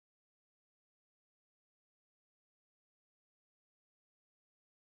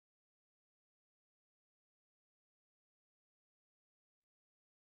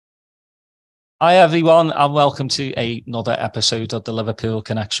Hi, everyone, and welcome to another episode of the Liverpool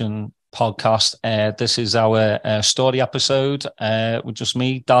Connection podcast. This is our story episode with just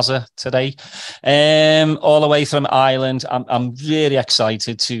me, Dazza, today, all the way from Ireland. I'm really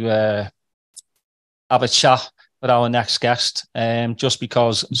excited to have a chat with our next guest, just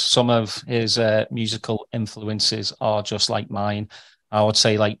because some of his musical influences are just like mine. I would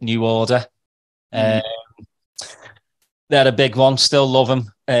say like New Order. They're a big one. Still love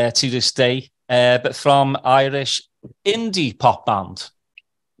them to this day. But from Irish indie pop band.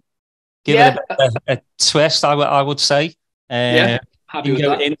 Give it a twist, I would say. Happy with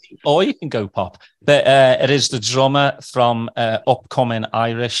that. Indie, or you can go pop. But it is the drummer from upcoming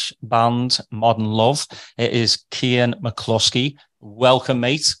Irish band Modernlove. It is Cian McCluskey. Welcome,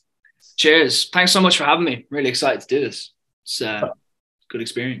 mate. Cheers. Thanks so much for having me. Really excited to do this. It's a good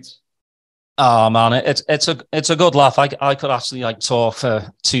experience. Oh man, it's a good laugh. I could actually like talk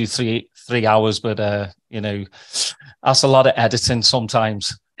for 3 hours, but that's a lot of editing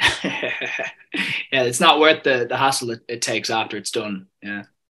sometimes. Yeah, it's not worth the hassle it takes after it's done. Yeah.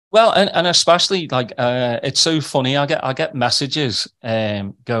 Well, and especially like it's so funny. I get messages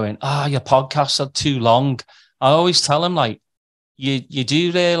going, your podcasts are too long. I always tell them like, you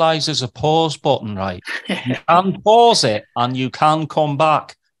do realise there's a pause button, right? You can pause it and you can come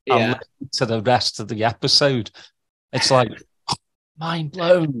back and listen to the rest of the episode. It's like mind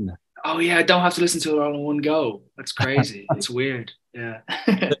blown. Oh yeah, I don't have to listen to it all in one go. That's crazy. It's weird. Yeah.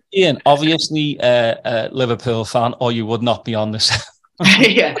 Cian, obviously a Liverpool fan, or you would not be on this.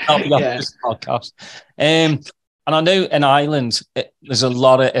 This podcast. And I know in Ireland there's a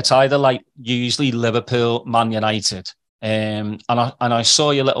lot of, it's either like usually Liverpool, Man United. And I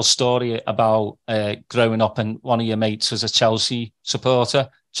saw your little story about growing up and one of your mates was a Chelsea supporter,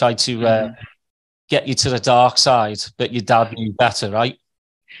 tried to get you to the dark side, but your dad knew better, right?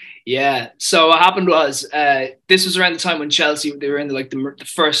 Yeah. So what happened was this was around the time when Chelsea, they were in the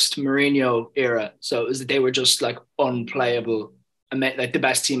first Mourinho era. So it was that they were just like unplayable, like the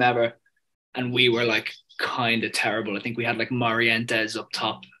best team ever, and we were like kind of terrible. I think we had like Morientes up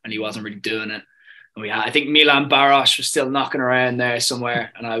top, and he wasn't really doing it. And I think Milan Baros was still knocking around there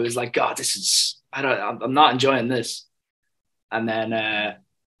somewhere, and I was like, God, I'm not enjoying this. And then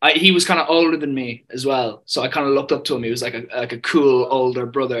he was kind of older than me as well, so I kind of looked up to him. He was like a cool older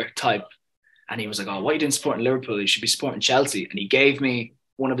brother type, and he was like, "Oh, why are you doing supporting Liverpool? You should be supporting Chelsea." And he gave me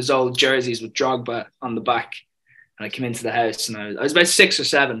one of his old jerseys with Drogba on the back. And I came into the house, and I was about 6 or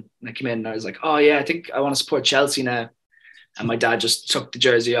 7, and I came in, and I was like, "Oh yeah, I think I want to support Chelsea now." And my dad just took the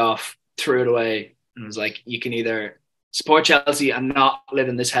jersey off, threw it away, and was like, "You can either support Chelsea and not live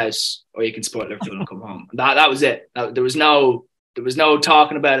in this house, or you can support Liverpool and come home." And that was it. There was no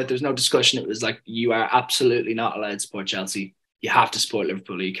talking about it. There was no discussion. It was like, you are absolutely not allowed to support Chelsea. You have to support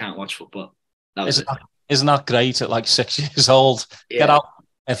Liverpool, or you can't watch football. Isn't that great at like 6 years old? Yeah. Get out.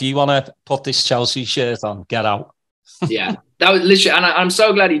 If you want to put this Chelsea shirt on, get out. Yeah, that was literally, and I'm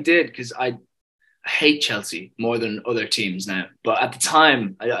so glad he did, because I hate Chelsea more than other teams now. But at the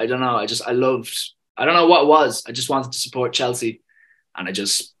time, I don't know. I don't know what it was. I just wanted to support Chelsea, and it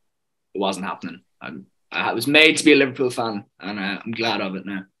wasn't happening. I was made to be a Liverpool fan, and I'm glad of it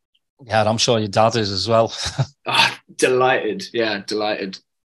now. Yeah, I'm sure your dad is as well. Delighted. Yeah, delighted.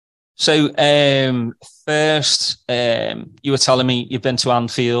 So first, you were telling me you've been to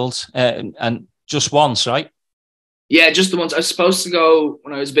Anfield and just once, right? Yeah, just the once. I was supposed to go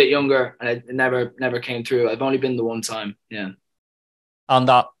when I was a bit younger, and it never came through. I've only been the one time. Yeah. And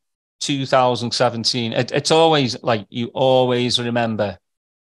that 2017, it's always like you always remember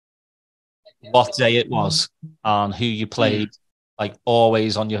what day it was and who you played, like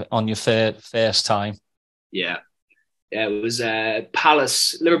always on your first time. Yeah. It was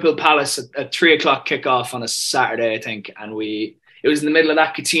Liverpool Palace at 3 o'clock kickoff on a Saturday, I think. And it was in the middle of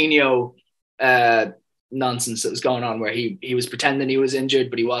that Coutinho nonsense that was going on, where he was pretending he was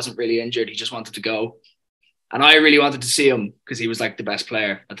injured, but he wasn't really injured. He just wanted to go. And I really wanted to see him, because he was like the best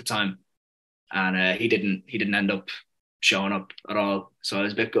player at the time. And he didn't end up showing up at all. So I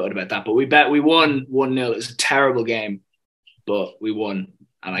was a bit gutted about that. But we won 1-0. It was a terrible game, but we won.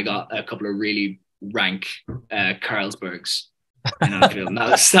 And I got a couple of really rank Carlsbergs in Anfield. And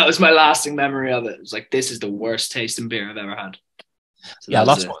that was my lasting memory of it. It was like, this is the worst tasting beer I've ever had. So yeah,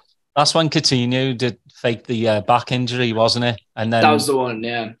 that's when Coutinho did fake the back injury, wasn't it? And then that was the one,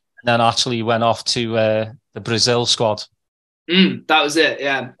 yeah. And then actually went off to the Brazil squad. That was it,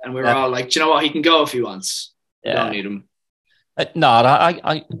 yeah. And we were all like, do you know what? He can go if he wants. Yeah. We don't need him. No,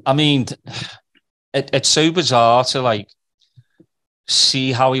 I mean, it's so bizarre to like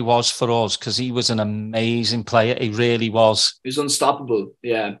see how he was for us, because he was an amazing player. He really was. He was unstoppable.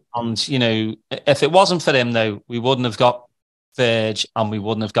 Yeah. And, you know, if it wasn't for him, though, we wouldn't have got Verge and we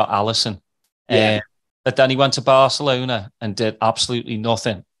wouldn't have got Alisson. Yeah. But then he went to Barcelona and did absolutely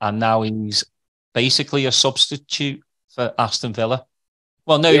nothing. And now he's basically a substitute for Aston Villa.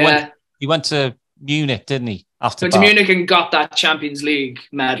 Well, no, he went to Munich, didn't he? Went to Munich and got that Champions League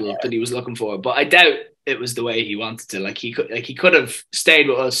medal that he was looking for. But I doubt it was the way he wanted to. Like he could have stayed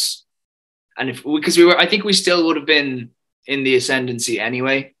with us, and I think we still would have been in the ascendancy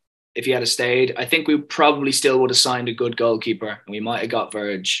anyway if he had stayed. I think we probably still would have signed a good goalkeeper, and we might have got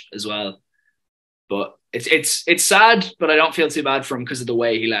Verge as well. But it's sad, but I don't feel too bad for him because of the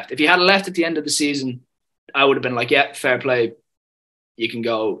way he left. If he had left at the end of the season, I would have been like, yeah, fair play. You can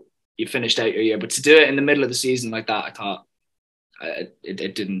go. You finished out your year. But to do it in the middle of the season like that, I thought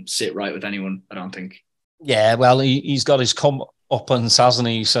it didn't sit right with anyone, I don't think. Yeah, well, he's got his comeuppance, hasn't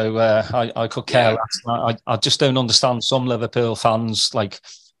he? So I could care less. I just don't understand some Liverpool fans, like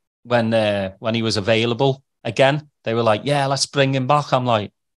when he was available again, they were like, yeah, let's bring him back. I'm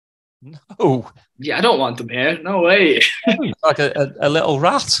like, no. Yeah, I don't want him here. No way. He's like a little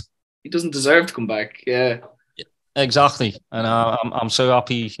rat. He doesn't deserve to come back. Yeah. Exactly. And I'm so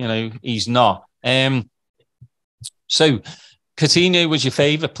happy, you know, he's not. So Coutinho was your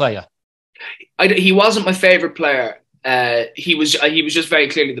favourite player? He wasn't my favourite player. He was just very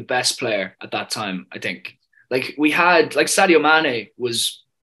clearly the best player at that time, I think. Like we had, like Sadio Mane was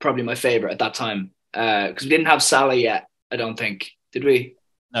probably my favourite at that time. Because we didn't have Salah yet, I don't think. Did we?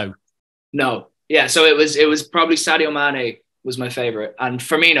 No. Yeah, so it was probably Sadio Mane was my favourite. And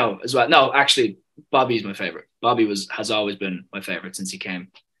Firmino as well. No, actually, Bobby's my favourite. Bobby has always been my favourite since he came.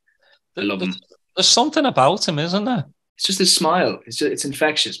 I love him. There's something about him, isn't there? It's just his smile. It's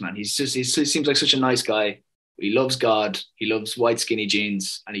infectious, man. He seems like such a nice guy. He loves God. He loves white skinny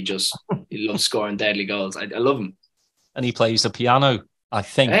jeans, and he loves scoring deadly goals. I love him. And he plays the piano, I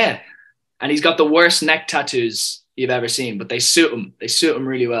think. Yeah, and he's got the worst neck tattoos you've ever seen, but they suit him. They suit him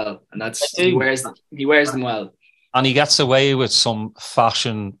really well, and he wears them well. And he gets away with some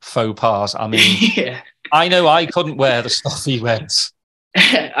fashion faux pas. I mean, yeah. I know I couldn't wear the stuff he wears.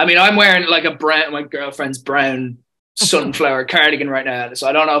 I mean, I'm wearing like my girlfriend's brown sunflower cardigan right now, so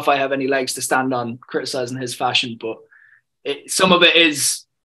I don't know if I have any legs to stand on criticizing his fashion, but some of it is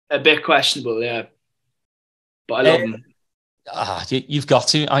a bit questionable, yeah. But I love him. You've got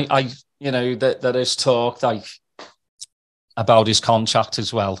to. I you know, there is talk like about his contract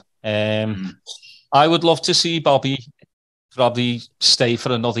as well. I would love to see Bobby probably stay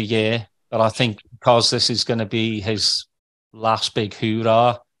for another year, but I think because this is going to be his last big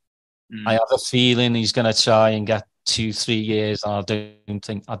hoorah, I have a feeling he's going to try and get 2-3 years, and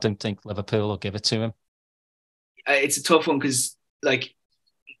I don't think Liverpool will give it to him. It's a tough one because, like,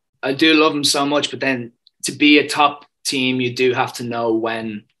 I do love him so much, but then to be a top team, you do have to know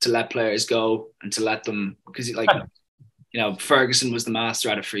when to let players go and to let them, because, like, you know, Ferguson was the master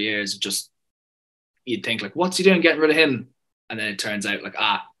at it for years. Just you'd think like, what's he doing getting rid of him? And then it turns out like,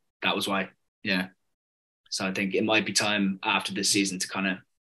 that was why. Yeah. So I think it might be time after this season to kind of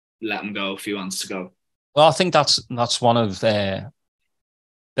let him go if he wants to go. Well, I think that's one of out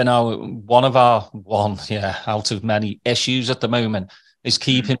of many issues at the moment is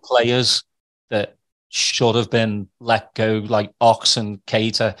keeping players that should have been let go, like Ox and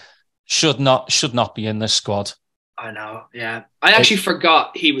Keita, should not be in this squad. I know, yeah. I actually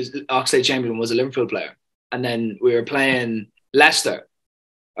forgot Oxlade-Chamberlain was a Liverpool player. And then we were playing Leicester.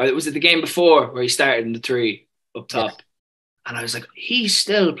 Or was it the game before where he started in the 3 up top? Yeah. And I was like, he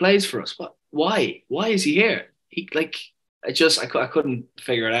still plays for us. What? Why? Why is he here? I couldn't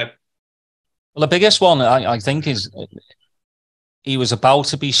figure it out. Well, the biggest one I think is he was about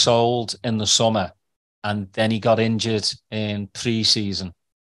to be sold in the summer, and then he got injured in pre-season.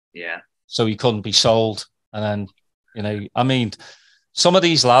 Yeah. So he couldn't be sold. And then, you know, I mean, some of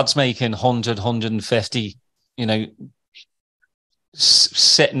these lads making 100, 150, you know,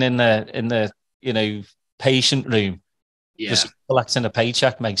 sitting in the you know, patient room, just collecting a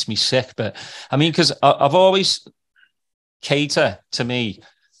paycheck makes me sick. But I mean, because I've always, Keita, to me,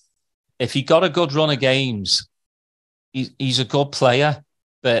 if he got a good run of games, he's a good player,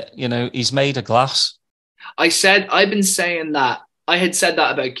 but, you know, he's made of glass. I've been saying that. I had said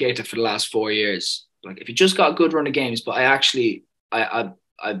that about Keita for the last 4 years. Like, if he just got a good run of games, but I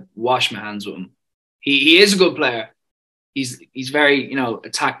wash my hands with him. He is a good player. He's very, you know,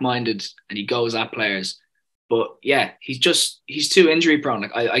 attack minded, and he goes at players. But yeah, he's too injury prone.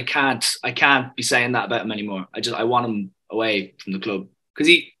 Like I can't be saying that about him anymore. I want him away from the club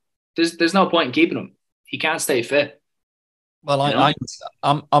because there's no point in keeping him. He can't stay fit. Well,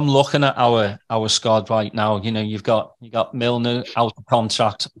 I'm looking at our squad right now. You know, you've got Milner out of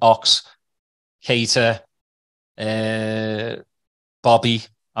contract, Ox, Keita, uh, Bobby.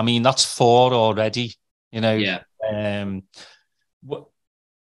 I mean, that's four already. You know, Yeah. what,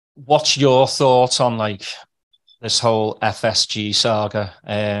 what's your thoughts on like this whole FSG saga?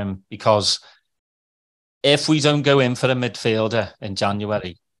 Because if we don't go in for a midfielder in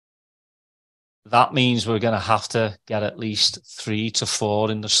January, that means we're going to have to get at least 3 to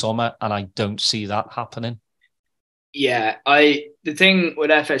 4 in the summer, and I don't see that happening. Yeah, the thing with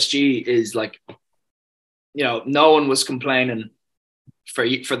FSG is like, you know, no one was complaining for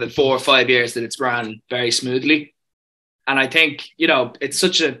the 4 or 5 years that it's ran very smoothly. And I think, you know, it's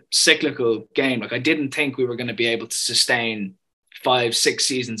such a cyclical game. Like, I didn't think we were going to be able to sustain 5, 6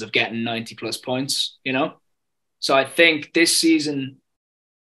 seasons of getting 90 plus points, you know? So I think this season,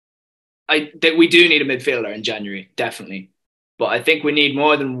 that we do need a midfielder in January, definitely. But I think we need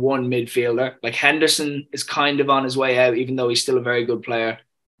more than one midfielder. Like, Henderson is kind of on his way out, even though he's still a very good player.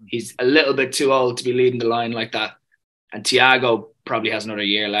 He's a little bit too old to be leading the line like that. And Thiago probably has another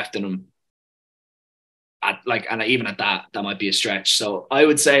year left in him. And even at that might be a stretch. So I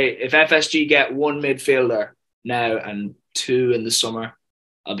would say if FSG get one midfielder now and 2 in the summer,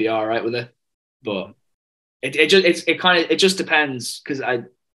 I'll be all right with it. But it just depends, because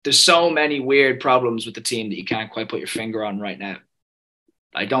there's so many weird problems with the team that you can't quite put your finger on right now.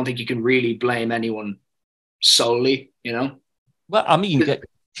 I don't think you can really blame anyone solely, you know? Well, I mean,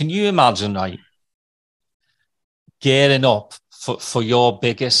 can you imagine, right, gearing up for your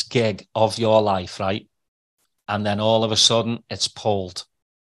biggest gig of your life, right? And then all of a sudden it's pulled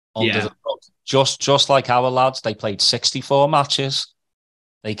under the rug. Just like our lads, they played 64 matches.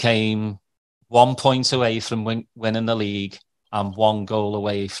 They came 1 point away from winning the league and 1 goal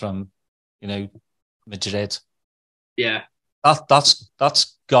away from, you know, Madrid. Yeah. That's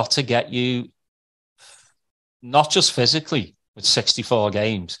got to get you, not just physically with 64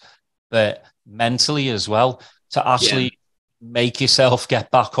 games, but mentally as well, to actually make yourself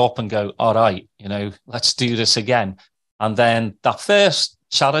get back up and go, all right, you know, let's do this again. And then that first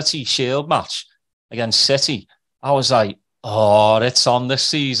Charity Shield match against City, I was like, oh, it's on this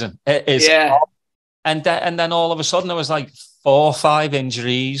season. It is. Yeah. And then all of a sudden there was like 4 or 5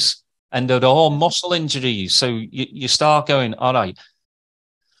 injuries, and they're all muscle injuries. So you start going, all right,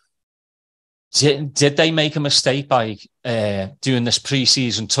 did they make a mistake by doing this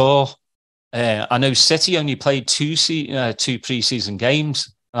pre-season tour? I know City only played 2 pre-season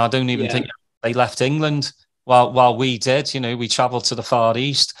games. And I don't even think they left England while we did. You know, we travelled to the Far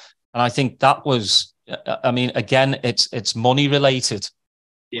East, and I think that was. I mean, again, it's money related.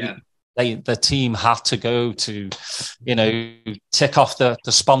 Yeah, the team had to go to, you know, tick off the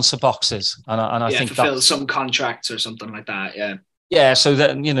sponsor boxes, and I think fulfill some contracts or something like that. Yeah. So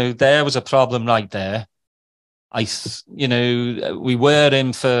that, you know, there was a problem right there. You know, we were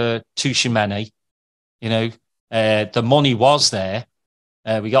in for Tuchemene, you know, the money was there.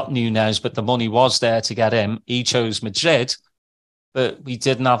 We got Nunez, but the money was there to get him. He chose Madrid, but we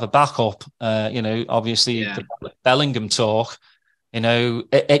didn't have a backup. You know, obviously the Bellingham talk, you know,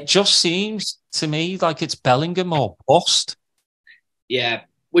 it just seems to me like it's Bellingham or bust. Yeah,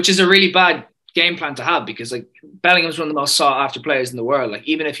 which is a really bad game plan to have, because like Bellingham's one of the most sought after players in the world. Like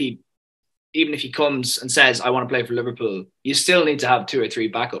even if he comes and says, I want to play for Liverpool, you still need to have 2 or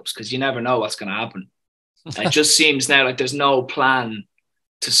 3 backups, because you never know what's going to happen. It just seems now like there's no plan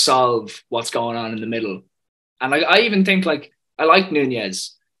to solve what's going on in the middle. And I even think, like, I like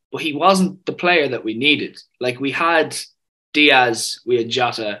Nunez, but he wasn't the player that we needed. Like, we had Diaz, we had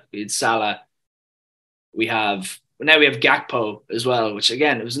Jota, we had Salah, now we have Gakpo as well, which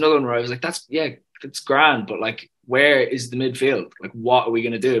again, it was another one where I was like, that's grand, but like, where is the midfield? Like, what are we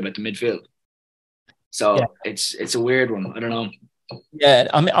going to do about the midfield? So it's a weird one. I don't know. Yeah,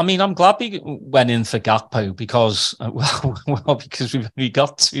 I mean, I'm glad we went in for Gakpo because, because we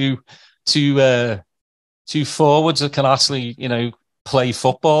got two forwards that can actually, you know, play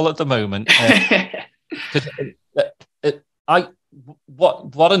football at the moment.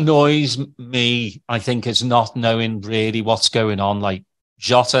 What annoys me, I think, is not knowing really what's going on. Like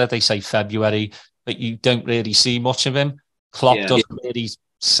Jota, they say February, but you don't really see much of him. Klopp doesn't really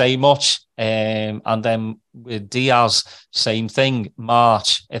say much. And then with Diaz, same thing,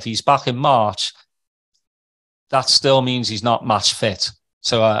 March. If he's back in March, that still means he's not match fit.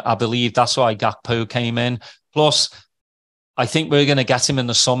 So I believe that's why Gakpo came in. Plus, I think we're going to get him in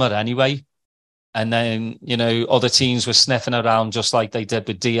the summer anyway. And then, you know, other teams were sniffing around just like they did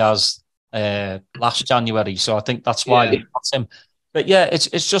with Diaz last January. So I think that's why they got him. But yeah,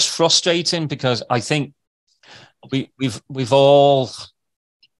 it's just frustrating because I think we've all,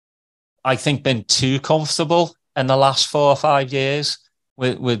 I think, been too comfortable in the last 4 or 5 years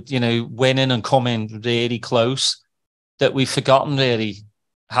with winning and coming really close, that we've forgotten really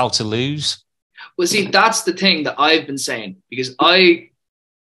how to lose. Well, see, that's the thing that I've been saying, because I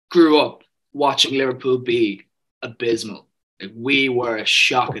grew up watching Liverpool be abysmal. Like, we were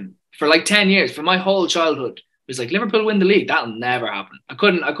shocking for like 10 years. For my whole childhood, it was like, Liverpool win the league. That'll never happen. I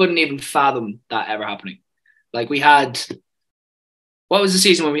couldn't even fathom that ever happening. Like, we had, what was the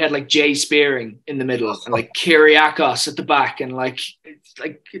season when we had like Jay Spearing in the middle and like Kyriakos at the back and like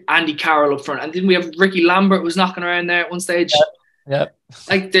Andy Carroll up front, and didn't we have Ricky Lambert was knocking around there at one stage? Yeah.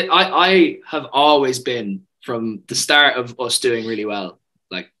 Like, I have always been, from the start of us doing really well,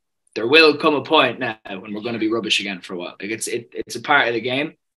 like, there will come a point now when we're going to be rubbish again for a while. Like, it's a part of the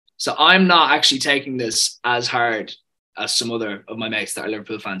game. So I'm not actually taking this as hard as some other of my mates that are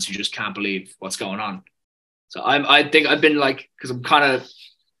Liverpool fans who just can't believe what's going on. So I think I've been like, because I'm kind of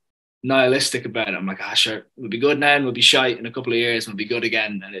nihilistic about it. I'm like, sure, we'll be good now and we'll be shite in a couple of years and we'll be good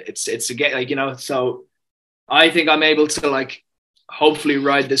again. And it's again, like, so I think I'm able to like hopefully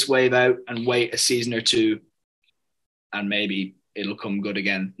ride this wave out and wait a season or two, and maybe it'll come good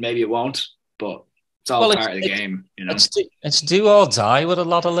again. Maybe it won't, but it's all part of the game, It's do or die with a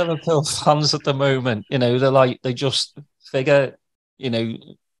lot of Liverpool fans at the moment. They're like, they just figure,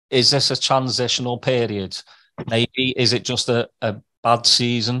 is this a transitional period? Maybe. Is it just a bad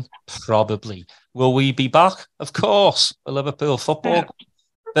season? Probably. Will we be back? Of course, a Liverpool football. Yeah.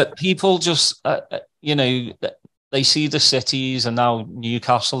 But people just, they see the cities and now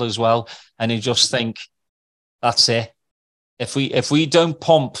Newcastle as well, and they just think, that's it. If we don't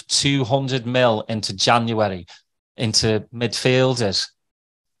pump 200 mil into January into midfielders,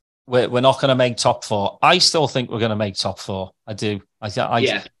 we're not going to make top 4. I still think we're going to make top 4. I do.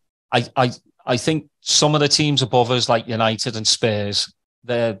 I think some of the teams above us, like United and Spurs,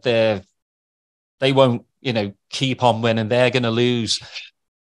 they won't, keep on winning. They're going to lose.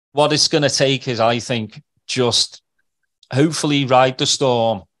 What it's going to take is, I think, just hopefully ride the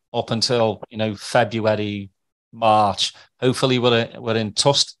storm up until, February, March. Hopefully we're in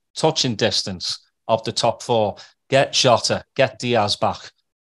touching distance of the top 4. Get Jota, get Diaz back,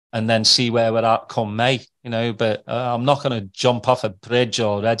 and then see where we're at come May. But I'm not going to jump off a bridge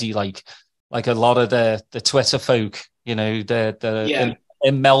already like a lot of the Twitter folk. They're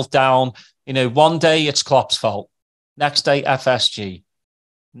in meltdown. One day it's Klopp's fault, next day FSG,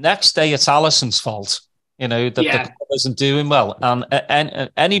 next day it's Alisson's fault. The club isn't doing well,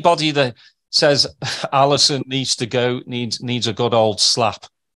 and anybody that says Alisson needs to go needs a good old slap.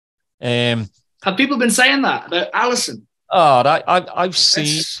 Have people been saying that about Alisson? Oh,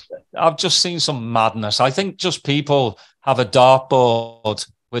 I've just seen some madness. I think just people have a dartboard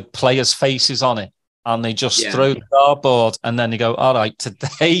with players' faces on it, and they just throw the dartboard, and then they go, all right,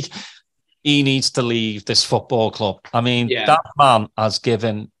 today he needs to leave this football club. I mean, that man has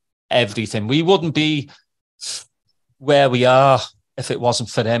given everything. We wouldn't be where we are if it wasn't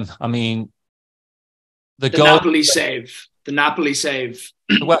for him. I mean, the Napoli save,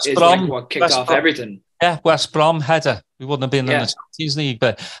 the West is Brom, like what kicked off everything. Yeah, West Brom header. We wouldn't have been in the Champions League.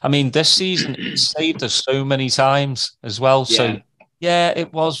 But I mean, this season it saved us so many times as well. Yeah. So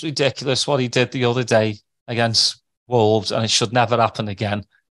it was ridiculous what he did the other day against Wolves, and it should never happen again.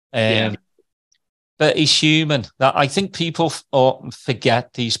 But he's human. I think people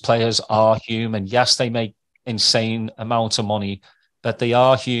forget these players are human. Yes, they make insane amounts of money, but they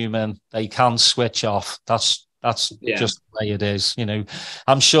are human. They can switch off. That's just the way it is.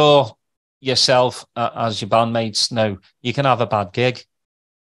 I'm sure yourself, as your bandmates know, you can have a bad gig.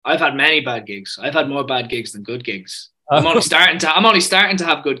 I've had many bad gigs. I've had more bad gigs than good gigs. I'm only starting to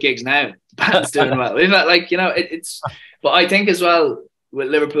have good gigs now. The band's doing well. We've had, it's. But I think as well with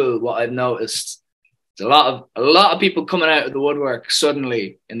Liverpool, what I've noticed, there's a lot of people coming out of the woodwork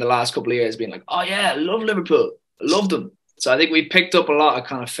suddenly in the last couple of years, being like, "Oh yeah, I love Liverpool. I love them." So I think we picked up a lot of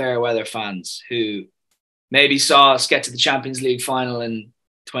kind of fair weather fans who maybe saw us get to the Champions League final in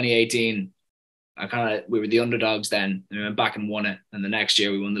 2018. We were the underdogs then, and we went back and won it. And the next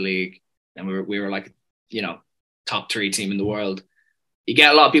year we won the league, and we were like, top 3 team in the world. You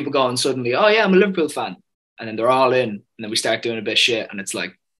get a lot of people going suddenly, "Oh yeah, I'm a Liverpool fan," and then they're all in, and then we start doing a bit of shit, and it's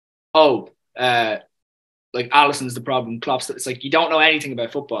like, like Alisson's the problem. Klopp's. It's like, you don't know anything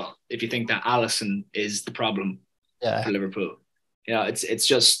about football if you think that Alisson is the problem for Liverpool. It's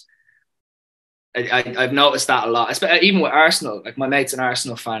just. I've noticed that a lot, even with Arsenal. Like, my mate's an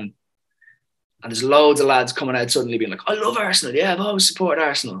Arsenal fan, and there's loads of lads coming out suddenly being like, "I love Arsenal. Yeah, I've always supported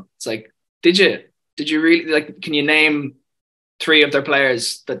Arsenal." It's like, did you really? Like, can you name 3 of their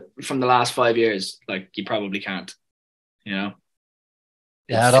players that from the last 5 years? Like, you probably can't. Yeah,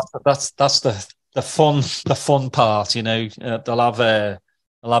 that's the fun part. They'll have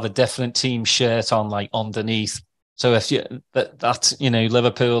a different team shirt on, like, underneath. So if that's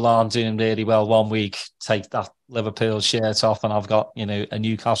Liverpool aren't doing really well one week, take that Liverpool shirt off, and I've got a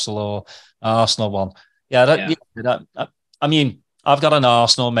Newcastle or Arsenal one. Yeah, I mean, I've got an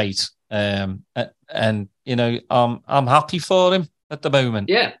Arsenal mate, and I'm happy for him at the moment.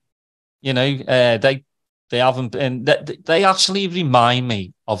 Yeah, they haven't been. They actually remind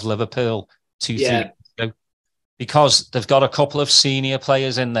me of Liverpool 2-3 years ago, because they've got a couple of senior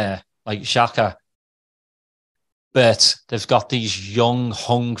players in there like Xhaka, but they've got these young,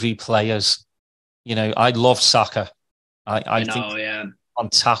 hungry players. I love Saka. I know, think yeah.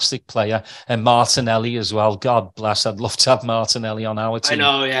 Fantastic player. And Martinelli as well. God bless. I'd love to have Martinelli on our team. I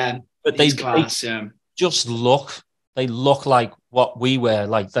know, yeah. But he's class, yeah. They look like what we were.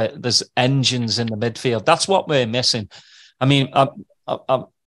 Like, there's engines in the midfield. That's what we're missing. I mean, I've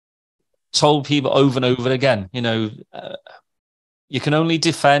told people over and over again, you can only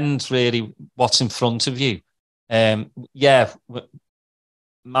defend really what's in front of you. Matip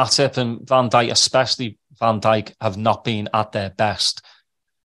and Van Dijk, especially Van Dijk, have not been at their best.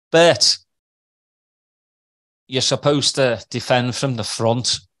 But you're supposed to defend from the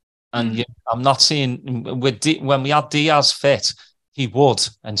front. And I'm not seeing, when we had Diaz fit, he would,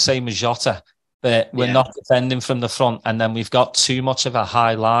 and same as Jota. But we're not defending from the front. And then we've got too much of a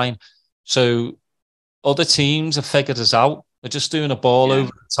high line. So other teams have figured us out. They're just doing a ball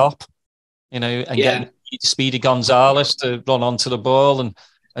over the top, and getting Speedy Gonzalez to run onto the ball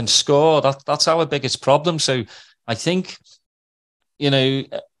and score. That's our biggest problem. So I think,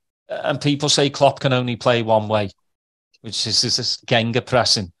 and people say Klopp can only play one way, which is this Genga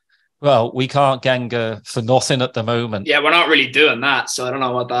pressing. Well, we can't Genga for nothing at the moment. Yeah, we're not really doing that, so I don't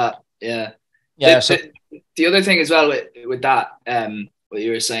know about that. Yeah. Yeah. The other thing as well with that, what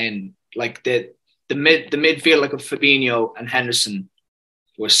you were saying, like the midfield, like of Fabinho and Henderson,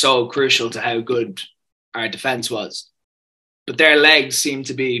 were so crucial to how good our defense was. But their legs seem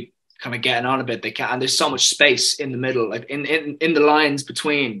to be kind of getting on a bit. They can't, and there's so much space in the middle, like in the lines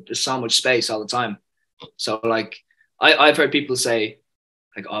between. There's so much space all the time. So like I've heard people say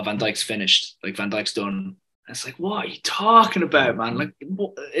like, "Oh, Van Dijk's finished. Like Van Dijk's done." And it's like, what are you talking about, man? Like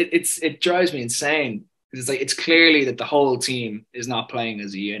it drives me insane, because it's like it's clearly that the whole team is not playing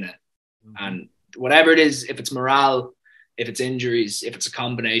as a unit, and whatever it is, if it's morale, if it's injuries, if it's a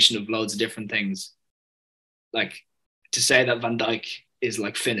combination of loads of different things, like to say that Van Dijk is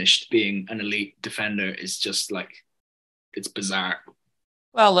like finished being an elite defender is just like, it's bizarre.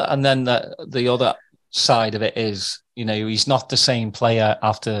 Well, and then the other side of it is, he's not the same player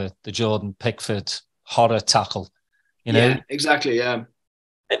after the Jordan Pickford horror tackle. Yeah, exactly. Yeah.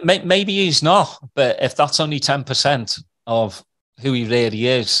 Maybe he's not, but if that's only 10% of who he really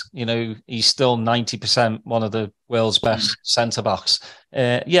is, he's still 90% one of the world's best centre backs.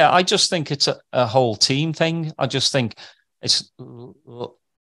 I just think it's a whole team thing. I just think it's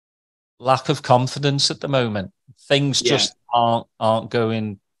lack of confidence at the moment. Things just aren't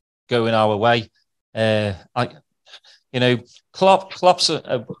going our way. Klopp's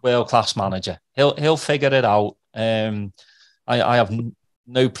a world-class manager. He'll figure it out. I have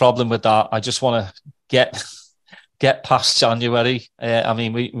no problem with that. I just want to get past January. I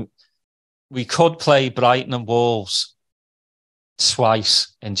mean, we could play Brighton and Wolves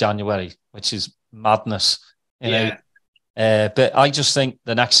twice in January, which is madness. But I just think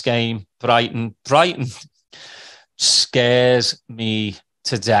the next game, Brighton scares me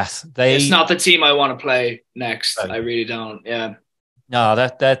to death. It's not the team I want to play next. Right. I really don't. Yeah. No,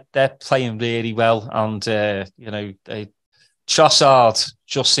 they're playing really well, and Trossard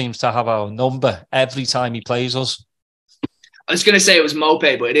just seems to have our number every time he plays us. I was going to say it was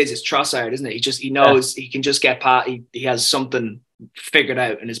Mopé, but it's Trossard, isn't it? He knows he can just get past. He has something figured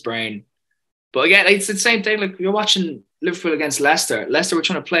out in his brain. But again, it's the same thing. Like, you're watching Liverpool against Leicester. Leicester were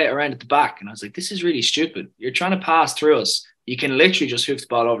trying to play it around at the back, and I was like, this is really stupid. You're trying to pass through us. You can literally just hoof the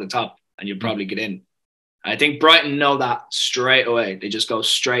ball over the top, and you'll probably get in. I think Brighton know that straight away. They just go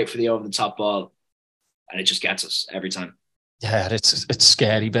straight for the over the top ball, and it just gets us every time. Yeah, it's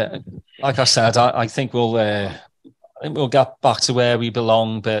scary, but like I said, I think we'll get back to where we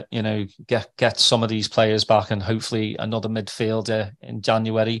belong, but get some of these players back, and hopefully another midfielder in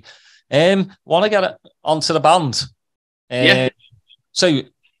January. Want to get onto the band? So,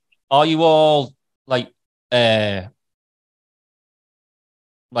 are you all like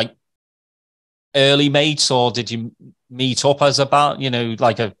early mates, or did you meet up as a band?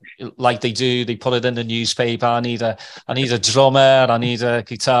 Like they do. They put it in the newspaper. I need a drummer. I need a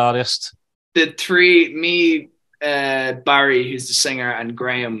guitarist. The three, me, Barry, who's the singer, and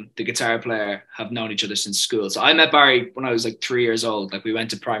Graham, the guitar player, have known each other since school. So I met Barry when I was like 3 years old. Like we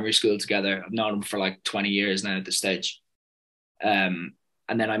went to primary school together. I've known him for like 20 years now at this stage. And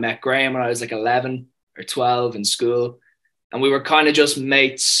then I met Graham when I was like 11 or 12 in school. And we were kind of just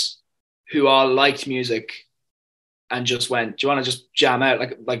mates who all liked music and just went, do you want to just jam out?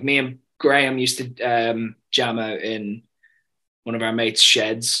 Like me and Graham used to jam out in one of our mates'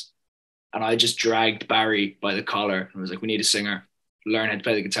 sheds. And I just dragged Barry by the collar and was like, we need a singer, learn how to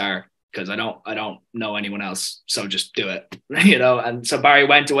play the guitar because I don't know anyone else. So just do it, you know? And so Barry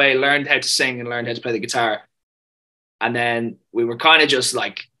went away, learned how to sing and learned how to play the guitar. And then we were kind of just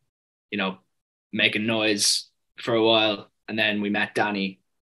like, you know, making noise for a while. And then we met Danny.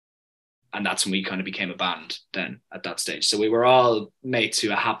 And that's when we kind of became a band then at that stage. So we were all mates who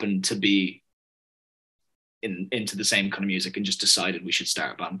happened to be into the same kind of music and just decided we should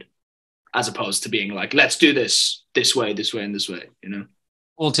start a band, as opposed to being like, let's do this way, and this way, you know?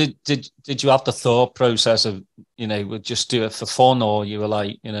 Well, did you have the thought process of, you know, we'll just do it for fun, or you were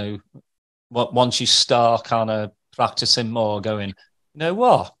like, you know, once you start kind of practicing more, going, you know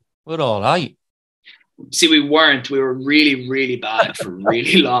what, we're all right? See, we were really, really bad for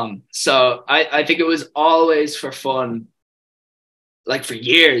really long. So I think it was always for fun. Like for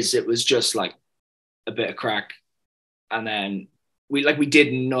years, it was just like a bit of crack. And then we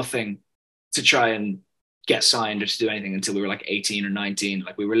did nothing to try and get signed or to do anything until we were like 18 or 19.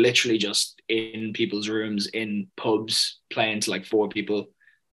 Like we were literally just in people's rooms, in pubs, playing to like 4 people,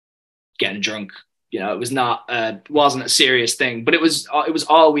 getting drunk. You know, it was not, wasn't a serious thing, but it was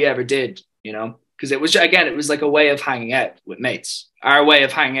all we ever did, you know, because it was like a way of hanging out with mates. Our way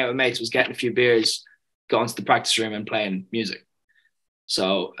of hanging out with mates was getting a few beers, going to the practice room and playing music.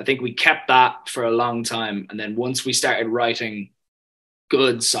 So I think we kept that for a long time. And then once we started writing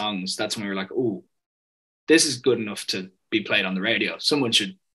good songs, that's when we were like, oh, this is good enough to be played on the radio.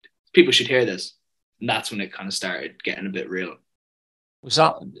 People should hear this. And that's when it kind of started getting a bit real. Was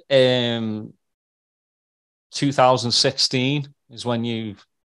that 2016 is when did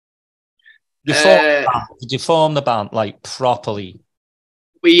you form the band like properly?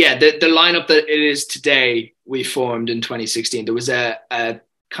 Well, yeah, the lineup that it is today, we formed in 2016. There was a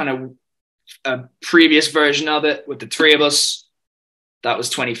kind of a previous version of it with the 3 of us. That was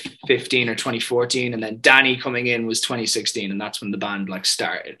 2015 or 2014. And then Danny coming in was 2016. And that's when the band like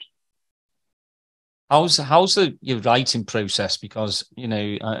started. How's your writing process? Because, you know,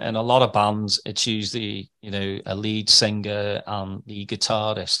 in a lot of bands, it's usually, you know, a lead singer and the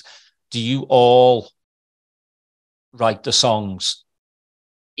guitarist. Do you all write the songs?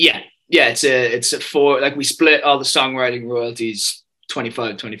 Yeah. It's a 4, like we split all the songwriting royalties,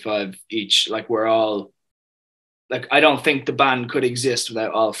 25 each. Like we're all, like, I don't think the band could exist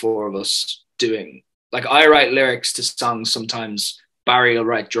without all 4 of us doing, like, I write lyrics to songs sometimes, Barry will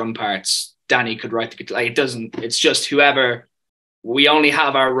write drum parts, Danny could write the guitar. Like, it's just whoever, we only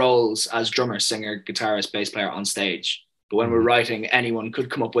have our roles as drummer, singer, guitarist, bass player on stage. But when we're writing, anyone could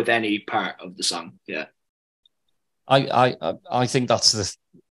come up with any part of the song. Yeah. I think that's the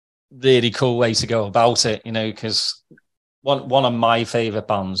really cool way to go about it, you know, because one of my favorite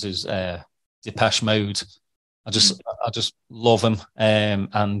bands is Depeche Mode. I just love them.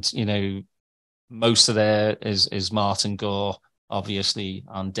 And, you know, most of there is Martin Gore, obviously,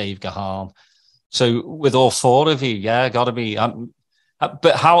 and Dave Gahan. So with all 4 of you, yeah, got to be.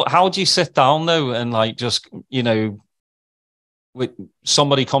 But how do you sit down though and like just, you know, with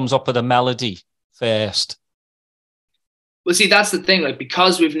somebody comes up with a melody first? Well, see, that's the thing. Like,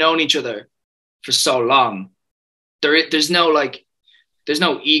 because we've known each other for so long, there's no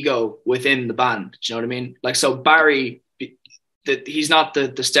ego within the band. Do you know what I mean? Like, so Barry, he's not the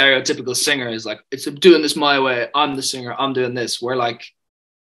stereotypical singer. Is like, it's doing this my way. I'm the singer. I'm doing this. We're like,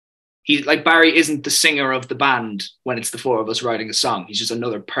 Barry isn't the singer of the band when it's the 4 of us writing a song. He's just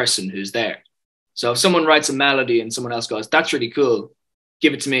another person who's there. So if someone writes a melody and someone else goes, that's really cool,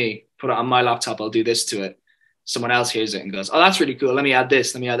 give it to me, put it on my laptop, I'll do this to it. Someone else hears it and goes, oh, that's really cool, let me add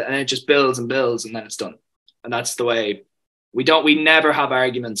this, let me add that. And it just builds and builds and then it's done. And that's the way we never have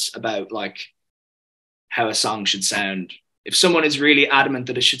arguments about like how a song should sound. If someone is really adamant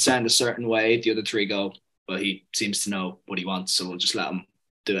that it should sound a certain way, the other 3 go, well, he seems to know what he wants, so we'll just let him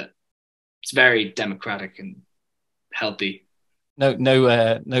do it. It's very democratic and healthy.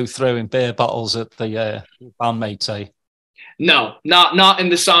 No throwing beer bottles at the bandmates, eh? No, not in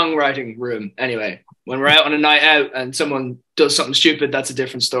the songwriting room. Anyway, when we're out on a night out and someone does something stupid, that's a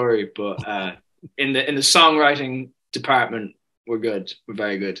different story. But in the songwriting department, we're good. We're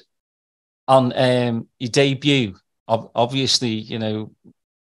very good. On your debut, obviously, you know,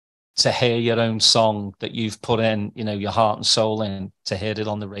 to hear your own song that you've put in, you know, your heart and soul in, to hear it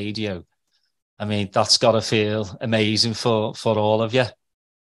on the radio. I mean, that's got to feel amazing for all of you.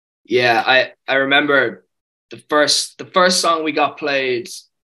 Yeah, I remember the first song we got played,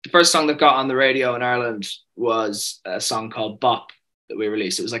 the first song that got on the radio in Ireland was a song called Bop that we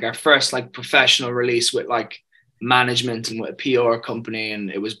released. It was like our first like professional release with like management and with a PR company, and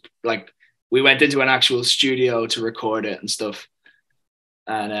it was like we went into an actual studio to record it and stuff.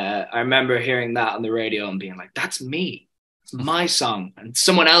 And I remember hearing that on the radio and being like, that's me. It's my song. And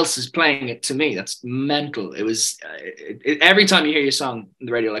someone else is playing it to me. That's mental. It was every time you hear your song on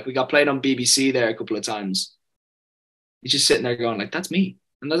the radio, like we got played on BBC there a couple of times. You're just sitting there going like, that's me.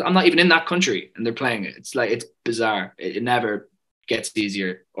 And I'm not even in that country and they're playing it. It's like, it's bizarre. It never gets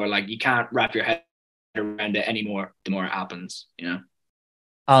easier, or like you can't wrap your head around it anymore the more it happens, you know?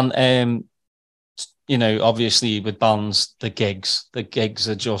 And, you know, obviously with bands, the gigs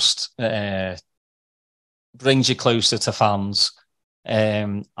are just brings you closer to fans.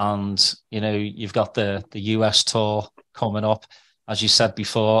 And, you know, you've got the US tour coming up. As you said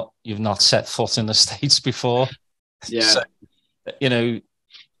before, you've not set foot in the States before. Yeah. So, you know,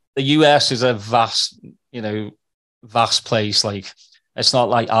 the US is a vast place. Like, it's not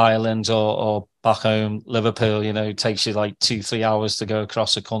like Ireland or back home, Liverpool, you know, it takes you like 2-3 hours to go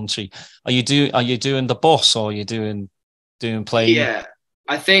across the country. Are you doing the bus, or are you doing plane? Yeah,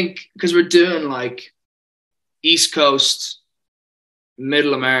 I think because we're doing like East Coast,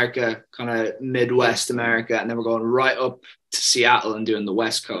 Middle America, kind of Midwest America, and then we're going right up to Seattle and doing the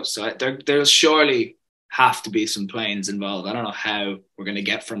West Coast. So there'll surely have to be some planes involved. I don't know how we're going to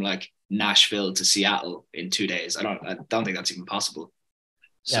get from like Nashville to Seattle in 2 days. I don't think that's even possible.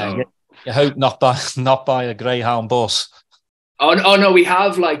 So yeah, you hope not by a Greyhound bus. Oh no, we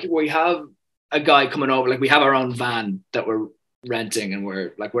have a guy coming over. Like we have our own van that we're renting, and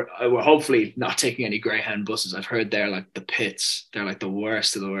we're hopefully not taking any Greyhound buses. I've heard they're like the pits. They're like the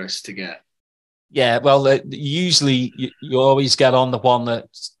worst of the worst to get. Yeah, well, usually you always get on the one that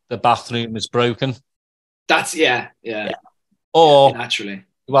the bathroom is broken. That's yeah. Or naturally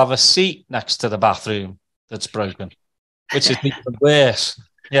you have a seat next to the bathroom that's broken, which is even worse.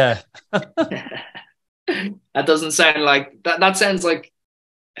 Yeah. That doesn't sound like that sounds like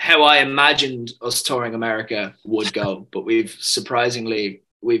how I imagined us touring America would go. But we've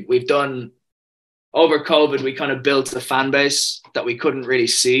done over COVID, we kind of built a fan base that we couldn't really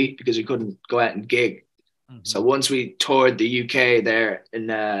see because we couldn't go out and gig. Mm-hmm. So once we toured the UK there in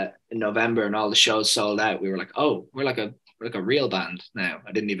November and all the shows sold out, we were like, oh, we're like a real band now.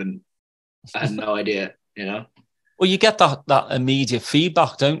 I had no idea, you know? Well, you get that immediate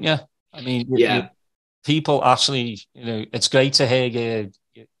feedback, don't you? I mean, yeah. People actually, you know, it's great to hear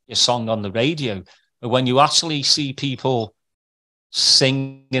your song on the radio, but when you actually see people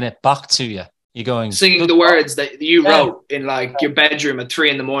singing it back to you, you're going singing the words that you wrote in like your bedroom at 3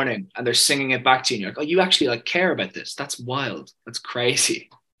 a.m, and they're singing it back to you, and you're like, oh, you actually like care about this. That's wild. That's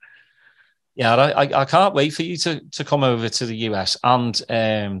crazy. Yeah, I can't wait for you to come over to the US. And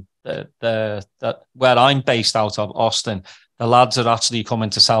the where I'm based out of, Austin, the lads are actually coming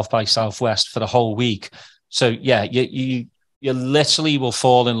to South by Southwest for the whole week. So yeah, you literally will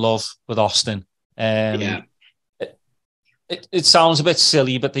fall in love with Austin. Yeah. It sounds a bit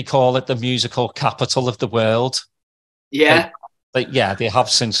silly, but they call it the musical capital of the world. Yeah. Yeah, they have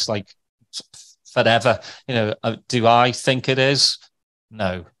since like forever. You know, do I think it is?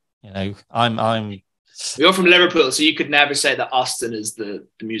 No. You know, You're from Liverpool, so you could never say that Austin is the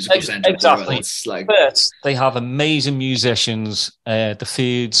musical center. Exactly. Of the world. It's like, but they have amazing musicians. The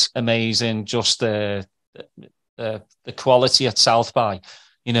food's amazing. Just the quality at South by.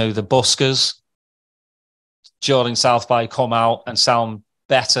 You know, the buskers during South by come out and sound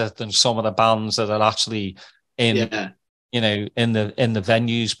better than some of the bands that are actually in the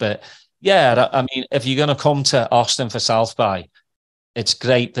venues. But yeah, I mean, if you're going to come to Austin for South by, it's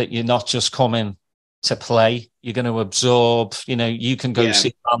great that you're not just coming to play. You're going to absorb, you know, you can go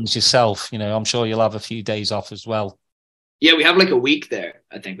see bands yourself. You know, I'm sure you'll have a few days off as well. Yeah, we have like a week there.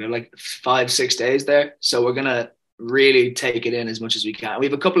 I think we have like 5-6 days there. So we're going to really take it in as much as we can. We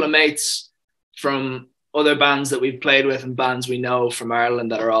have a couple of mates from other bands that we've played with and bands we know from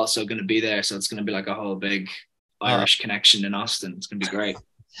Ireland that are also going to be there. So it's going to be like a whole big Irish connection in Austin. It's going to be great.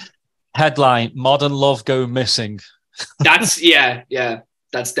 Headline, Modernlove go missing. That's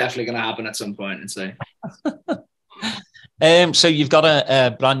that's definitely going to happen at some point. I'd say. So you've got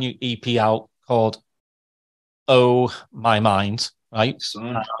a brand new EP out called "Oh My Mind," right?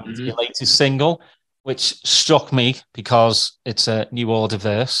 Mm-hmm. Your latest single, which struck me because it's a new order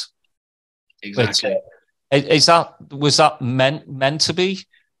verse. Exactly. Was that meant to be?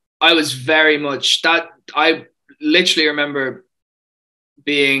 I was very much that. I literally remember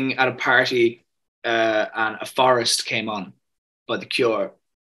being at a party and A Forest came on by The Cure,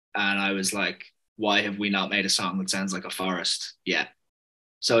 and I was like, why have we not made a song that sounds like A Forest yet?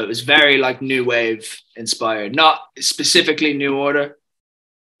 So it was very like new wave inspired, not specifically New Order,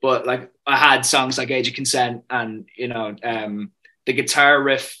 but like I had songs like Age of Consent and, you know, the guitar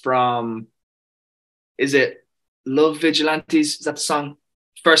riff from, is it Love Vigilantes? Is that the song?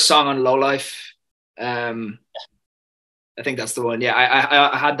 First song on Low Life. I think that's the one. Yeah,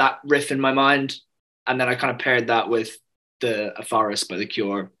 I had that riff in my mind, and then I kind of paired that with the A Forest by The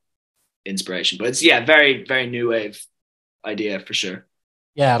Cure inspiration. But it's very very new wave idea for sure.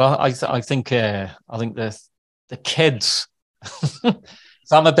 Yeah, I think the kids.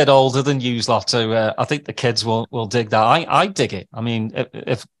 So I'm a bit older than you lot, so I think the kids will dig that. I dig it. I mean,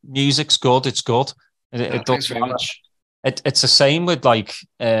 if music's good, it's good. It Thanks doesn't very matter. much. It's the same with like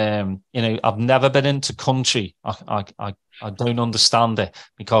you know, I've never been into country. I don't understand it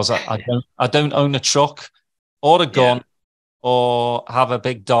because I don't own a truck or a gun or have a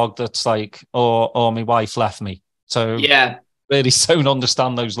big dog that's like or my wife left me. So Yeah. really don't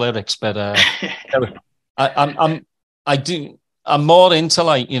understand those lyrics. But I'm I do I'm more into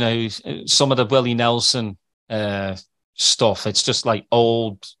like, you know, some of the Willie Nelson stuff. It's just like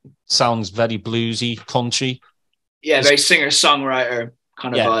old, sounds very bluesy country. Yeah, very singer-songwriter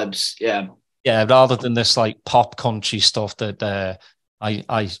kind of Yeah, vibes. Yeah. yeah, rather than this like pop country stuff that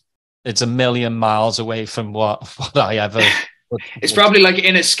I it's a million miles away from what I ever It's probably like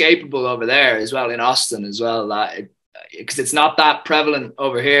inescapable over there as well, in Austin as well, that because it's not that prevalent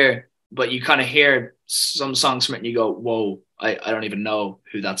over here, but you kind of hear some songs from it and you go, whoa, I don't even know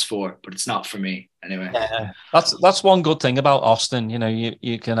who that's for, but it's not for me anyway. Yeah, that's one good thing about Austin. You know,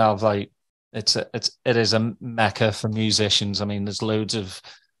 you can have like it is a mecca for musicians. I mean, there's loads of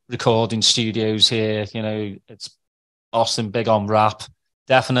recording studios here. You know, it's Austin big on rap,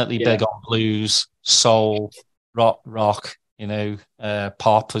 definitely Yeah. big on blues, soul, rock. You know,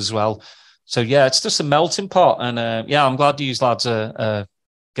 pop as well. So yeah, it's just a melting pot, and yeah, I'm glad these lads are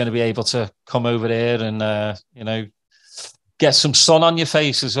going to be able to come over here and you know, get some sun on your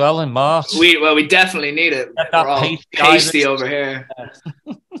face as well in March. We definitely need it. Get We're that all pasty over here.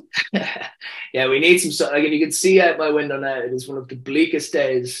 Yeah, we need some sun. Like if you can see out my window now, it is one of the bleakest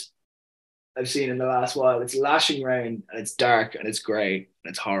days I've seen in the last while. It's lashing rain and it's dark and it's grey and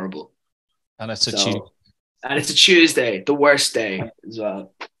it's horrible. And it's a Tuesday. And it's a Tuesday, the worst day as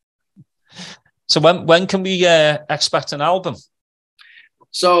well. So when can we expect an album?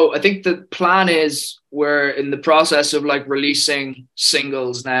 So I think the plan is we're in the process of like releasing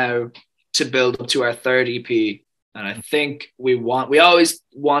singles now to build up to our third EP. And I think we always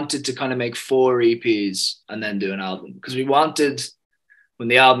wanted to kind of make 4 EPs and then do an album, because we wanted, when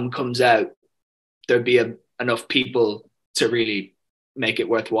the album comes out, there'd be enough people to really make it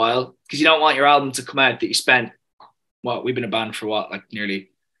worthwhile. Because you don't want your album to come out that you spent, we've been a band for like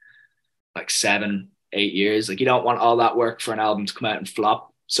nearly like 7-8 years. Like you don't want all that work for an album to come out and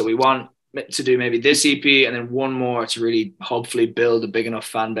flop. So we want to do maybe this EP and then one more to really hopefully build a big enough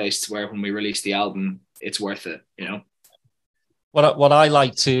fan base to where when we release the album, it's worth it, you know? What I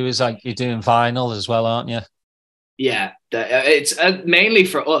like too is like you're doing vinyl as well, aren't you? Yeah, it's mainly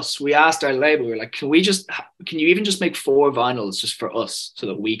for us. We asked our label, we were like, can you even just make 4 vinyls just for us so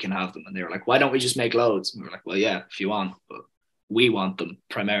that we can have them? And they were like, why don't we just make loads? And we were like, well, yeah, if you want, but we want them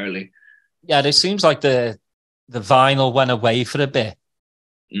primarily. Yeah, it seems like the vinyl went away for a bit.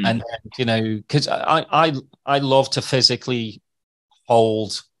 And you know, because I love to physically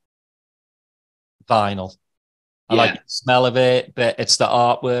hold vinyl. I like the smell of it, but it's the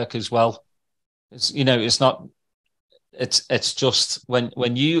artwork as well. It's, you know, it's not. It's just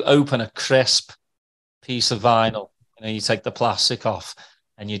when you open a crisp piece of vinyl, you know, you take the plastic off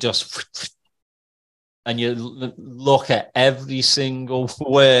and you just and you look at every single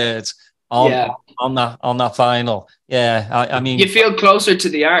word on that vinyl. Yeah, I mean, you feel closer to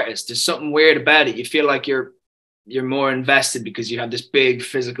the artist. There's something weird about it. You feel like you're more invested because you have this big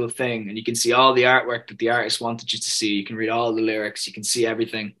physical thing and you can see all the artwork that the artist wanted you to see. You can read all the lyrics. You can see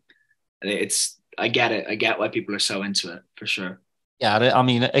everything. I get it. I get why people are so into it, for sure. Yeah, I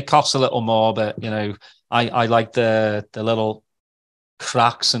mean, it costs a little more, but you know, I like the little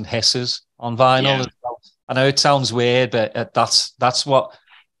cracks and hisses on vinyl as well. I know it sounds weird, but that's what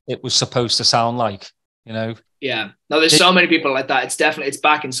it was supposed to sound like, you know. Yeah, no, there's so many people like that. It's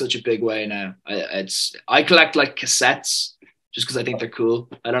back in such a big way now. I collect like cassettes just because I think they're cool.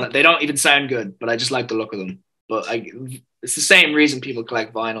 They don't even sound good, but I just like the look of them. But it's the same reason people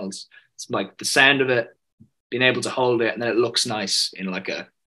collect vinyls. It's like the sound of it, being able to hold it, and then it looks nice in like a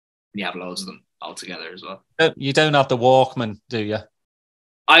you have loads of them all together as well. You don't have the Walkman, do you?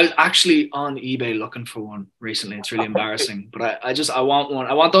 I was actually on eBay looking for one recently. It's really embarrassing, but I want one.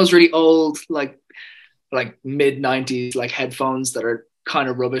 I want those really old, like mid 90s, like headphones that are kind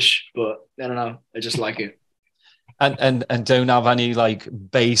of rubbish, but I don't know. I just like it. And don't have any like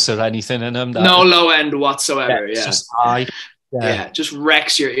bass or anything in them. No low end whatsoever. Yeah. Just high. Yeah. Just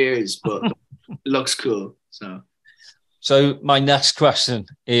wrecks your ears, but looks cool. So my next question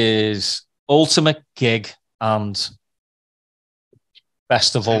is ultimate gig and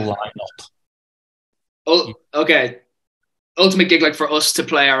festival lineup. Oh, okay. Ultimate gig, like for us to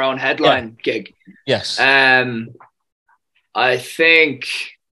play our own headline gig. Yes. I think,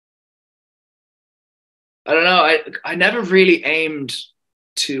 I don't know. I never really aimed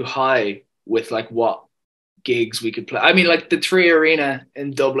too high with like what gigs we could play. I mean, like the 3 Arena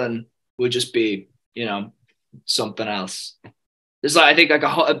in Dublin would just be, you know, something else. There's like, I think like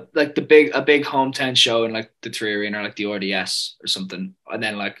a big hometown show in like the 3 Arena, like the RDS or something, and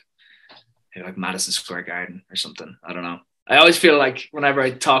then like maybe like Madison Square Garden or something. I don't know. I always feel like whenever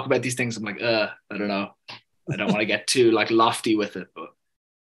I talk about these things, I'm like, I don't know. I don't want to get too like lofty with it, but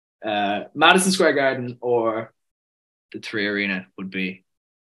Madison Square Garden or the 3 Arena would be,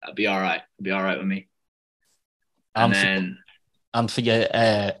 that'd be all right. It'd be all right with me. And for your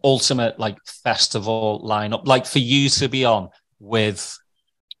ultimate like festival lineup, like for you to be on with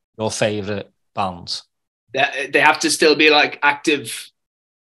your favorite bands, they have to still be like active,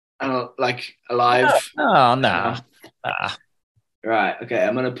 like alive. Oh, nah. Right. Okay.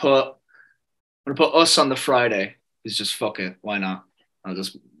 I'm gonna put us on the Friday. It's just fuck it. Why not?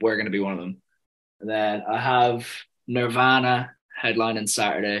 We're gonna be one of them. And then I have Nirvana headlining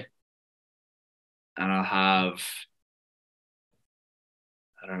Saturday, and I'll have,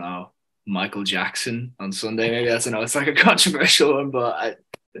 I don't know, Michael Jackson on Sunday. Maybe that's, I know it's like a controversial one, but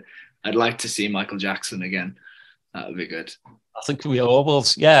I'd like to see Michael Jackson again. That would be good. I think we all will.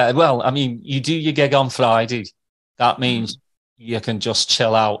 Yeah. Well, I mean, you do your gig on Friday. That means you can just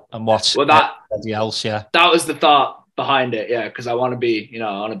chill out and watch everybody else. Yeah. That was the thought behind it. Yeah. Because I want to be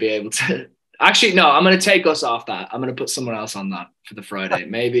able to. Actually, no, I'm going to take us off that. I'm going to put someone else on that for the Friday.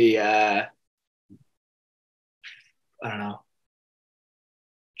 Maybe, I don't know.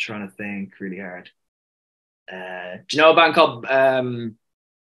 Trying to think really hard. Do you know a band called the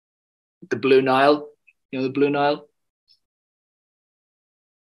Blue Nile? You know the Blue Nile?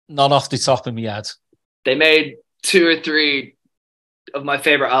 Not off the top of my head. They made 2 or 3 of my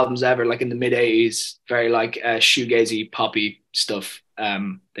favorite albums ever, like in the mid 80s, very like shoegazy, poppy stuff.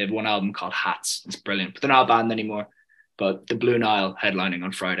 They have one album called Hats. It's brilliant, but they're not a band anymore. But the Blue Nile headlining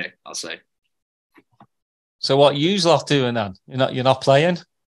on Friday, I'll say. So what you lot doing then? You're not playing?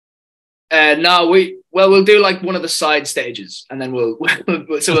 No, we'll do like one of the side stages, and then we'll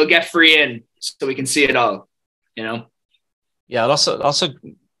get free in so we can see it all. You know. Yeah, that's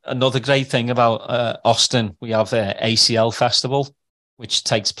another great thing about Austin. We have ACL Festival, which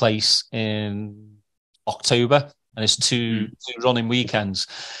takes place in October, and it's two running weekends,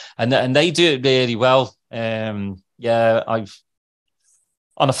 and they do it really well. On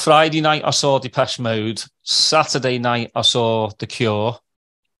a Friday night I saw Depeche Mode. Saturday night I saw The Cure.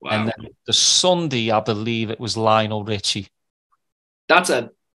 Wow. And then the Sunday I believe it was Lionel Richie.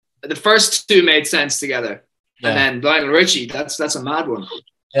 The first 2 made sense together. Yeah. And then Lionel Richie, that's a mad one.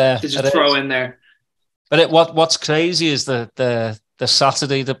 Yeah, to just throw in there. But what's crazy is the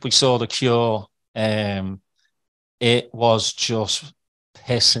Saturday that we saw The Cure, it was just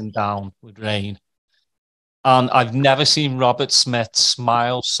pissing down with rain, and I've never seen Robert Smith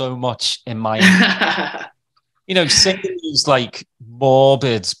smile so much in my singing these like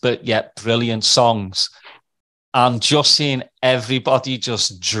morbid but yet brilliant songs, and just seeing everybody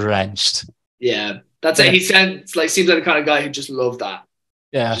just drenched. Yeah, that's it. He seems like the kind of guy who just loved that.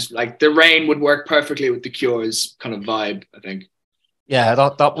 Yeah, just like the rain would work perfectly with The Cure's kind of vibe, I think. Yeah,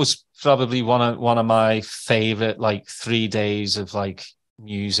 that was probably one of my favorite like 3 days of like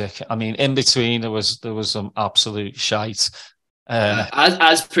music. I mean, in between there was some absolute shite.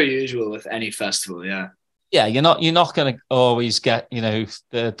 As per usual with any festival, yeah. Yeah, you're not going to always get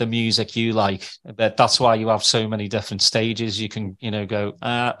the music you like, but that's why you have so many different stages. You can go,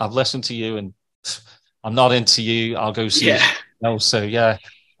 I've listened to you and I'm not into you. I'll go see. Yeah. So yeah,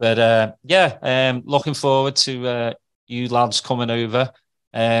 but looking forward to you lads coming over.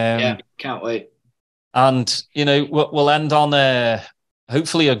 Can't wait. And we'll end on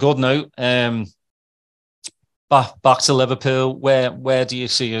hopefully a good note. Back to Liverpool. Where do you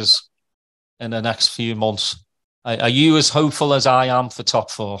see us in the next few months? Are you as hopeful as I am for top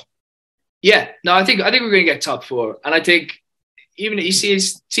 4? Yeah, no, I think we're going to get top 4, and I think even you see a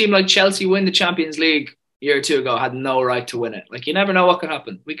team like Chelsea win the Champions League a year or two ago, had no right to win it. Like, you never know what could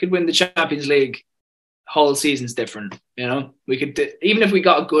happen. We could win the Champions League. Whole season's different, you know. We could even if we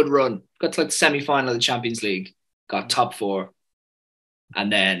got a good run, got to like the semi-final of the Champions League, got top 4, and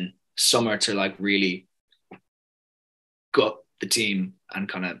then summer to like really gut the team and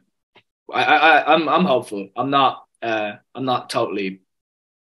kind of. I'm hopeful. I'm not totally,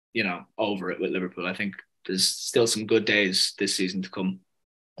 you know, over it with Liverpool. I think there's still some good days this season to come.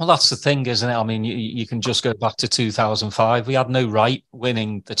 Well, that's the thing, isn't it? I mean, you can just go back to 2005. We had no right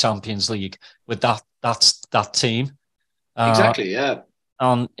winning the Champions League with that team. Exactly, yeah.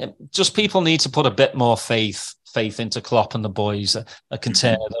 And just people need to put a bit more faith into Klopp and the boys that can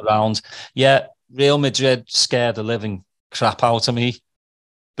turn it around. Yeah, Real Madrid scared the living crap out of me,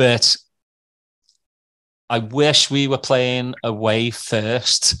 but I wish we were playing away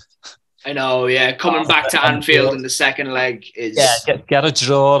first. I know, yeah. Coming back to Anfield in the second leg is get a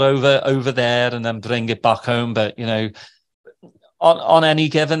draw over there and then bring it back home. But you know, on any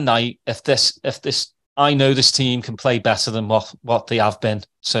given night, if this, I know this team can play better than what they have been.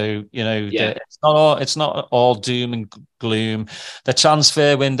 So you know, it's not all doom and gloom. The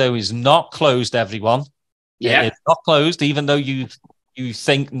transfer window is not closed, everyone. Yeah, it's not closed, even though you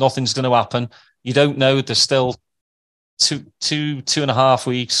think nothing's going to happen. You don't know. There's still two and a half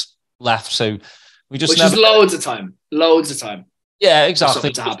weeks left, so we just is loads of time. Yeah, exactly. For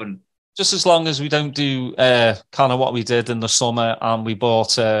something to happen. Just as long as we don't do kind of what we did in the summer and we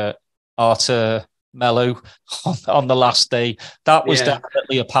bought Arthur Mello on the last day. That was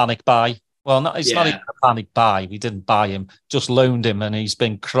definitely a panic buy. Well, it's not even a panic buy. We didn't buy him, just loaned him, and he's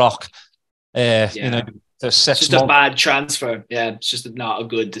been crock. You know, for 6 months. It's just a bad transfer. Yeah, it's just not a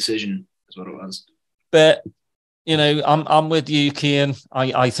good decision. Is what it was. But you know, I'm with you, Cian.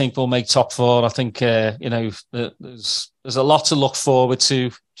 I think we'll make top 4. I think you know, there's a lot to look forward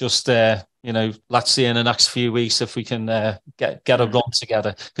to. Just you know, let's see in the next few weeks if we can get a run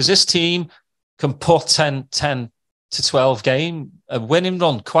together, because this team can put 10 to 12 game a winning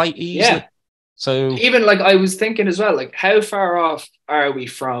run quite easily. Yeah. So even like I was thinking as well, like how far off are we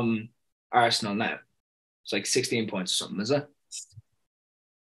from Arsenal now? It's like 16 points or something, is it?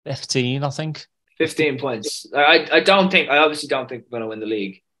 15, I think. 15 points. I obviously don't think we're going to win the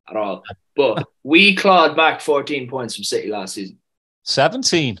league at all. But we clawed back 14 points from City last season.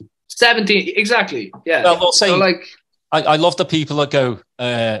 17, exactly. Yeah. Well, we'll say, so like, I love the people that go,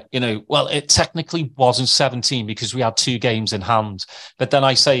 you know, well, it technically wasn't 17 because we had 2 games in hand. But then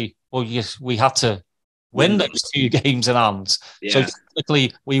I say, well, yes, we had to win those 2 games in hand. Yeah. So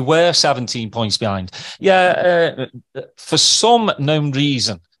technically, we were 17 points behind. Yeah, for some known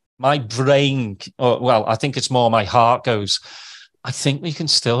reason, my brain, I think it's more my heart goes, I think we can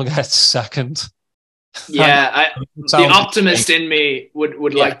still get second. Yeah, the optimist in me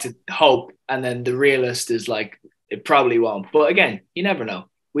would like to hope, and then the realist is like, it probably won't. But again, you never know.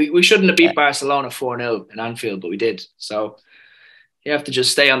 We shouldn't have beat Barcelona 4-0 in Anfield, but we did. So you have to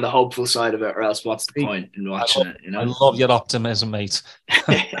just stay on the hopeful side of it, or else what's the point in watching it? You know, I love your optimism, mate.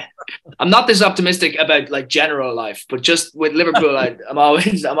 I'm not this optimistic about like general life, but just with Liverpool, I'm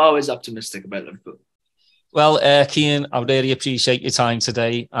always optimistic about Liverpool. Well, Cian, I really appreciate your time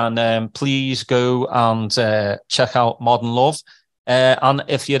today, and please go and check out Modernlove. And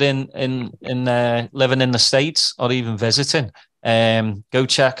if you're in living in the States or even visiting, go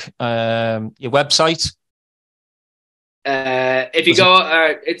check your website. If you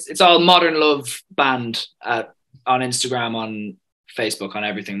go, it's all Modernlove Band on Instagram, on Facebook, on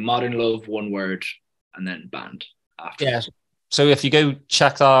everything. Modernlove, one word, and then band after. Yeah. So if you go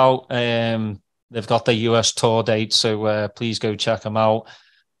check that out, they've got their US tour date, so please go check them out.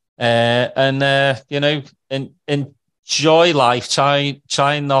 And you know, enjoy life.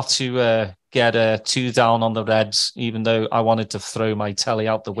 Try not to get too down on the Reds, even though I wanted to throw my telly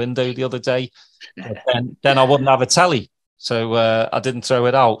out the window the other day. Then I wouldn't have a telly, so I didn't throw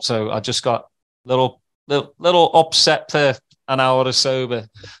it out. So I just got little upset for an hour or so, but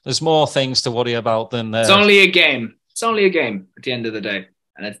there's more things to worry about than. It's only a game. It's only a game at the end of the day,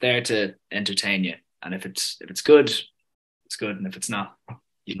 and it's there to entertain you. And if it's good, it's good, and if it's not,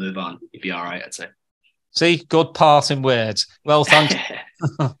 you move on. You'd be all right, I'd say. See, good parting words. Well, thanks,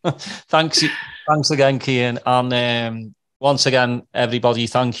 thanks again, Cian, and once again, everybody,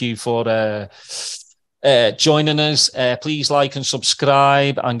 thank you for joining us. Please like and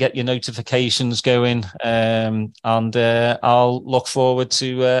subscribe and get your notifications going. And I'll look forward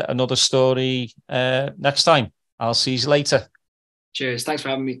to another story next time. I'll see you later. Cheers. Thanks for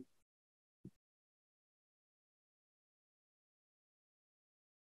having me.